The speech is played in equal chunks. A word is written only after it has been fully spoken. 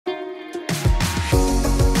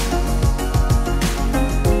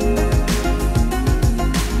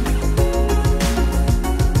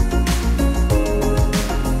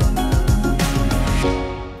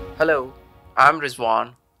I'm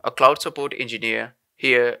Rizwan, a cloud support engineer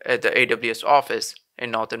here at the AWS office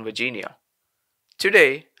in Northern Virginia.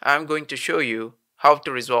 Today, I'm going to show you how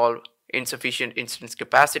to resolve insufficient instance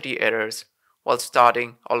capacity errors while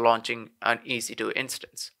starting or launching an EC2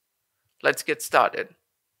 instance. Let's get started.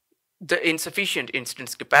 The insufficient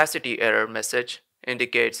instance capacity error message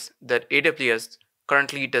indicates that AWS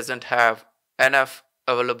currently doesn't have enough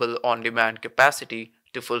available on-demand capacity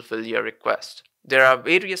to fulfill your request. There are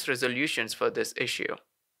various resolutions for this issue.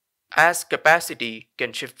 As capacity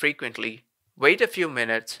can shift frequently, wait a few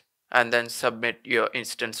minutes and then submit your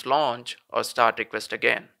instance launch or start request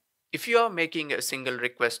again. If you are making a single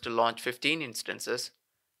request to launch 15 instances,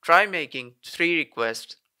 try making 3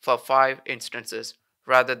 requests for 5 instances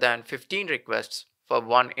rather than 15 requests for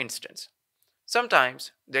 1 instance.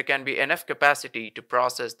 Sometimes there can be enough capacity to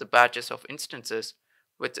process the batches of instances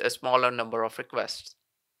with a smaller number of requests.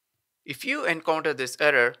 If you encounter this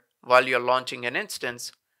error while you're launching an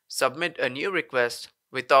instance, submit a new request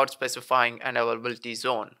without specifying an availability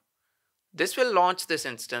zone. This will launch this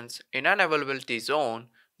instance in an availability zone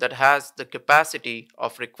that has the capacity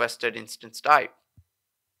of requested instance type.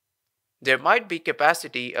 There might be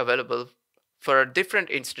capacity available for a different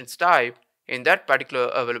instance type in that particular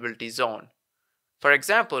availability zone. For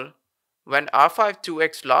example, when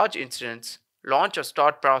R5-2x large instance launch or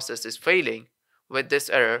start process is failing with this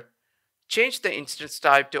error, change the instance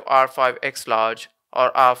type to R5x large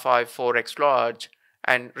or R5-4x large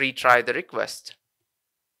and retry the request.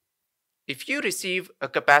 If you receive a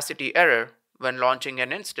capacity error when launching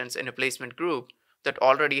an instance in a placement group that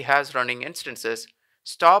already has running instances,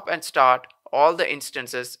 stop and start all the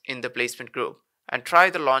instances in the placement group and try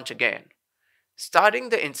the launch again. Starting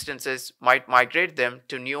the instances might migrate them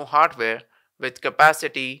to new hardware with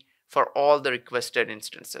capacity for all the requested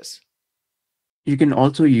instances. You can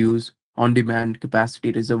also use on-demand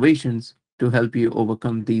capacity reservations to help you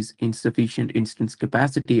overcome these insufficient instance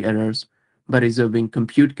capacity errors by reserving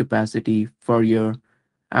compute capacity for your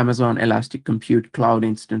Amazon Elastic Compute Cloud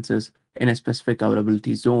instances in a specific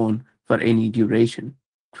availability zone for any duration.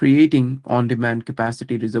 Creating on-demand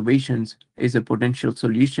capacity reservations is a potential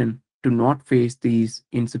solution to not face these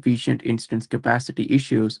insufficient instance capacity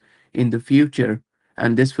issues in the future,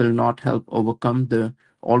 and this will not help overcome the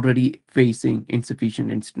already facing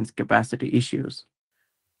insufficient instance capacity issues.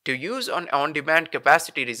 To use an on-demand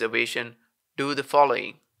capacity reservation, do the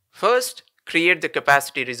following. First, create the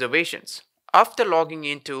capacity reservations. After logging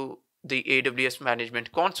into the AWS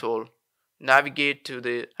Management Console, navigate to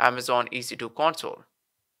the Amazon EC2 console.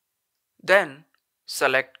 Then,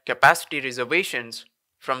 select Capacity Reservations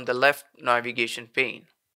from the left navigation pane.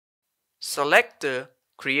 Select the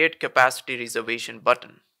Create Capacity Reservation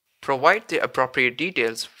button. Provide the appropriate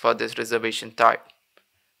details for this reservation type.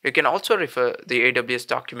 You can also refer the AWS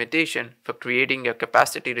documentation for creating a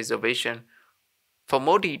capacity reservation for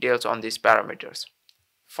more details on these parameters.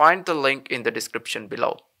 Find the link in the description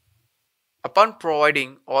below. Upon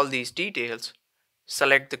providing all these details,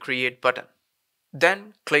 select the Create button.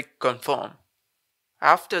 Then click Confirm.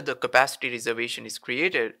 After the capacity reservation is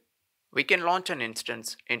created, we can launch an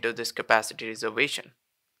instance into this capacity reservation.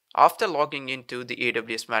 After logging into the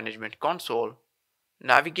AWS Management Console,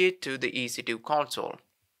 navigate to the EC2 console.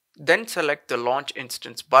 Then select the Launch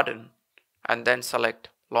Instance button and then select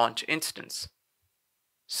Launch Instance.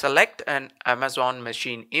 Select an Amazon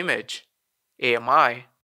Machine Image, AMI,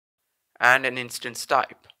 and an instance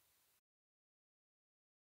type.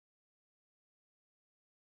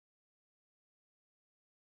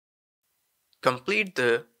 Complete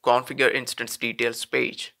the Configure Instance Details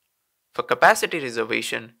page. For capacity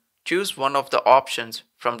reservation, choose one of the options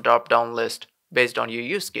from drop-down list based on your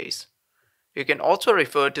use case. You can also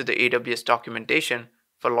refer to the AWS documentation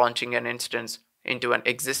for launching an instance into an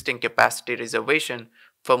existing capacity reservation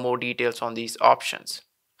for more details on these options.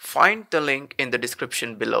 Find the link in the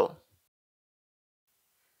description below.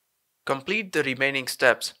 Complete the remaining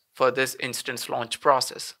steps for this instance launch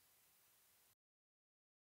process.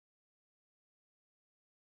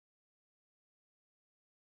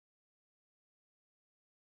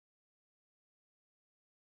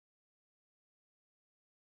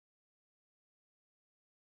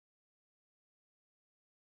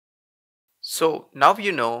 So now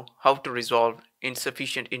you know how to resolve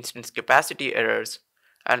insufficient instance capacity errors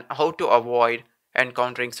and how to avoid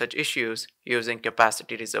encountering such issues using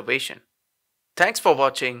capacity reservation. Thanks for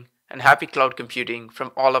watching and happy cloud computing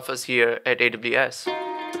from all of us here at AWS.